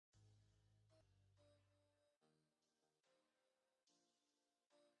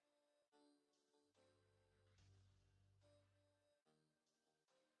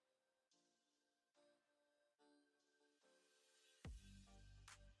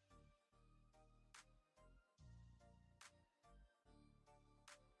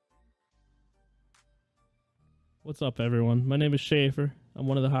What's up, everyone? My name is Schaefer. I'm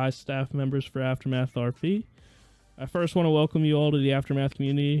one of the high staff members for Aftermath RP. I first want to welcome you all to the Aftermath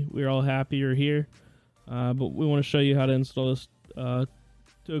community. We're all happy you're here, but we want to show you how to install this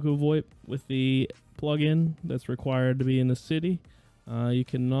Tokovoip with the plugin that's required to be in the city. You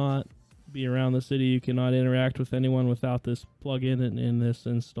cannot be around the city. You cannot interact with anyone without this plugin and in this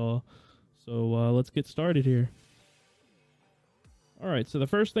install. So let's get started here. Alright, so the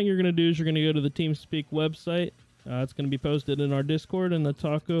first thing you're going to do is you're going to go to the Teamspeak website. It's going to be posted in our Discord in the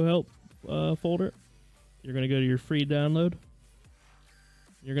Tokovoip folder. You're going to go to your free download.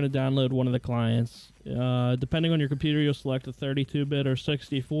 You're going to download one of the clients. Depending on your computer, you'll select a 32-bit or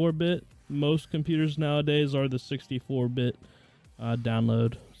 64-bit. Most computers nowadays are the 64-bit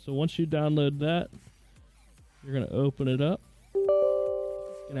download. So once you download that, you're going to open it up.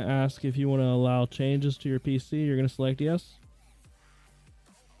 It's going to ask if you want to allow changes to your PC. You're going to select yes.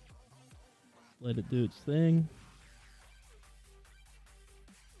 Let it do its thing.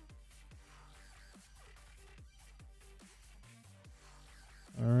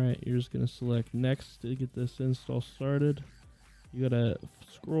 Alright, you're just going to select next to get this install started. You got to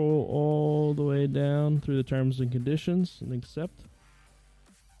scroll all the way down through the terms and conditions and accept.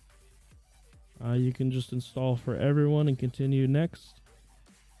 You can just install for everyone and continue next.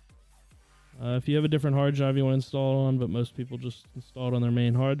 If you have a different hard drive you want to install it on, but most people just install it on their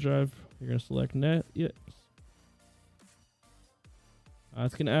main hard drive, you're going to select yes.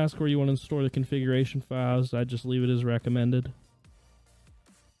 It's going to ask where you want to store the configuration files. I just leave it as recommended.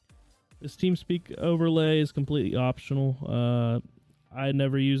 This Teamspeak overlay is completely optional. I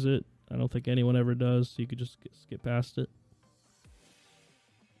never use it. I don't think anyone ever does, so you could just skip past it.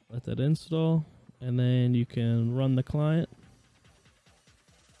 Let that install, and then you can run the client.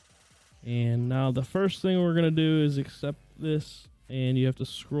 And now the first thing we're going to do is accept this, and you have to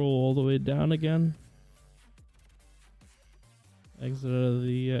scroll all the way down again. Exit out of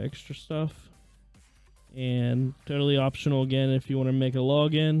the extra stuff. And totally optional again if you want to make a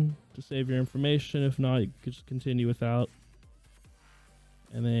login to save your information. If not, you could just continue without.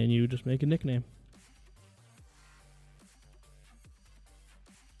 And then you just make a nickname.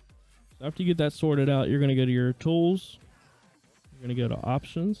 So after you get that sorted out, you're going to go to your tools. You're going to go to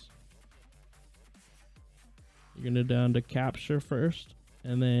options. You're going to down to capture first.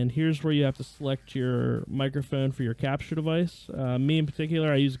 And then here's where you have to select your microphone for your capture device. Me in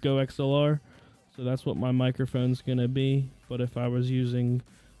particular, I use Go XLR. So that's what my microphone's going to be. But if I was using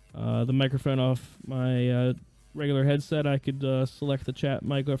the microphone off my regular headset, I could select the chat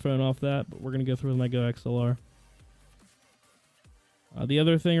microphone off that. But we're going to go through with my Go XLR. The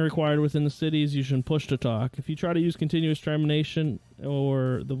other thing required within the city is using push to talk. If you try to use continuous termination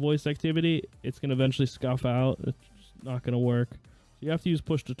or the voice activity, it's going to eventually scuff out. It's just not going to work. So you have to use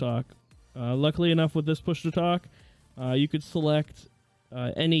push to talk. Luckily enough with this push to talk, you could select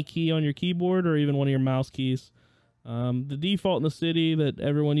any key on your keyboard or even one of your mouse keys. The default in the city that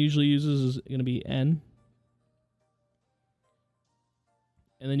everyone usually uses is going to be N.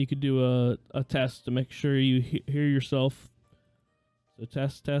 And then you could do a test to make sure you hear yourself. So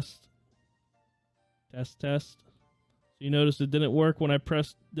test. So you notice it didn't work when I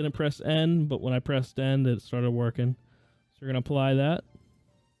didn't press N, but when I pressed N, it started working. So we're going to apply that.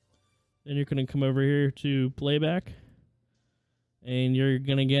 Then you're going to come over here to playback. And you're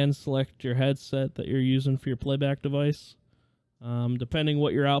going to again select your headset that you're using for your playback device. Depending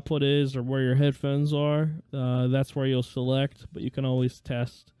what your output is or where your headphones are, that's where you'll select, but you can always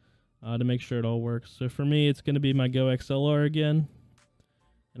test to make sure it all works. So for me, it's going to be my Go XLR again.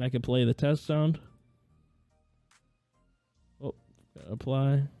 And I can play the test sound. Oh,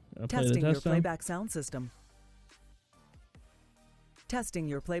 apply. Testing your playback sound system. Testing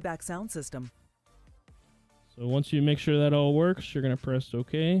your playback sound system. So once you make sure that all works, you're going to press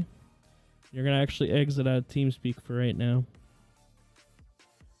OK. You're going to actually exit out of Teamspeak for right now.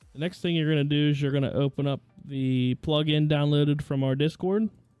 The next thing you're going to do is you're going to open up the plugin downloaded from our Discord.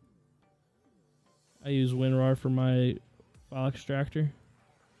 I use WinRAR for my file extractor.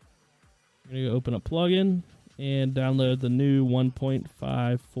 You're going to open up plugin and download the new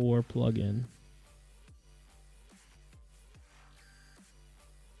 1.54 plugin.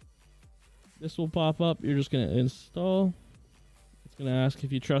 This will pop up. You're just going to install. It's going to ask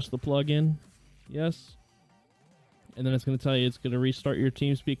if you trust the plugin. Yes. And then it's going to tell you it's going to restart your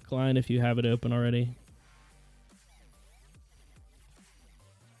Teamspeak client if you have it open already.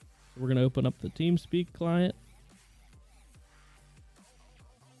 So we're going to open up the Teamspeak client.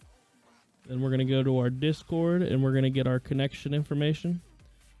 Then we're going to go to our Discord and we're going to get our connection information.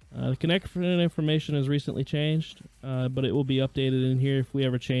 The connection information has recently changed, but it will be updated in here if we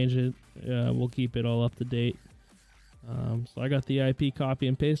ever change it. We'll keep it all up to date. So I got the IP copy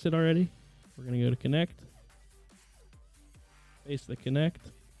and pasted already. We're going to go to connect. Paste the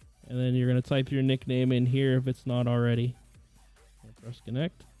connect. And then you're going to type your nickname in here if it's not already. Press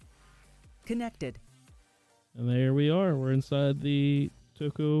connect. Connected. And there we are. We're inside the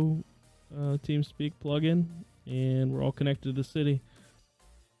Toko Teamspeak plugin, and we're all connected to the city.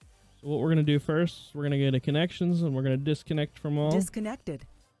 So what we're going to do first, we're going to go to connections, and we're going to disconnect from all. Disconnected.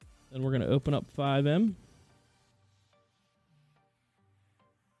 Then we're going to open up 5M.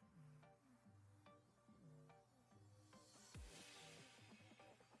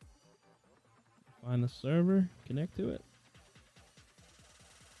 Find the server, connect to it.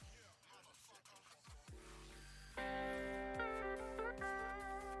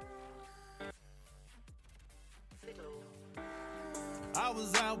 I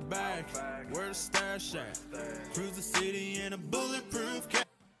was out back, where the stash at? Cruise the city in a bulletproof car.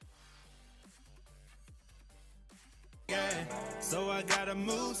 So I gotta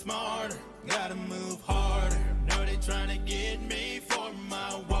move smarter, gotta move harder. Know they tryna get me for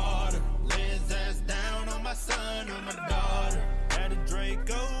my water. Lay his ass down on my son or my daughter. Had a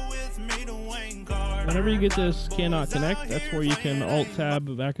Draco with me to Wayne Carter. Whenever you get this cannot connect, that's where you can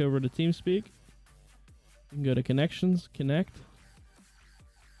alt-tab back over to Teamspeak. You can go to connections, connect.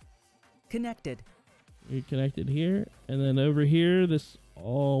 Connected. You're connected here, and then over here, this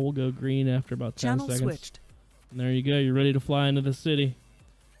all will go green after about 10 Channel seconds. switched. And there you go. You're ready to fly into the city.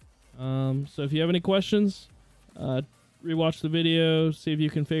 So if you have any questions, rewatch the video, see if you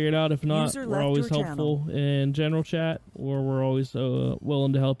can figure it out. If not, User we're left always your helpful in general chat, or we're always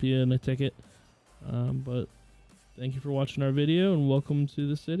willing to help you in a ticket. But thank you for watching our video, and welcome to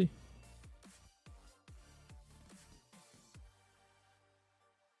the city.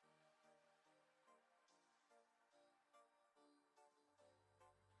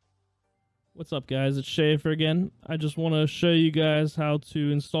 What's up, guys? It's Schaefer again. I just want to show you guys how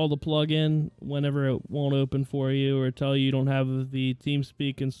to install the plugin whenever it won't open for you or tell you don't have the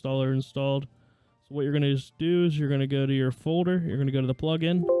Teamspeak installer installed. So what you're going to just do is you're going to go to your folder. You're going to go to the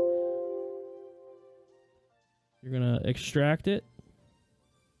plugin. You're going to extract it.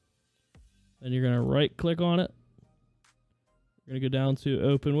 Then you're going to right click on it. You're going to go down to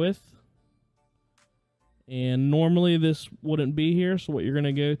open with. And normally this wouldn't be here, so what you're going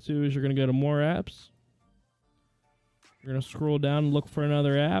to go to is you're going to go to more apps. You're going to scroll down and look for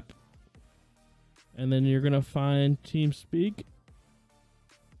another app. And then you're going to find Teamspeak.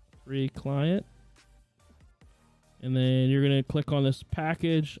 Free client. And then you're going to click on this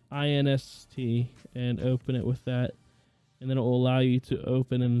package, INST, and open it with that. And then it will allow you to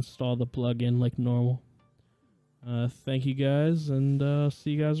open and install the plugin like normal. Thank you guys, and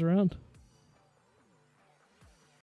see you guys around.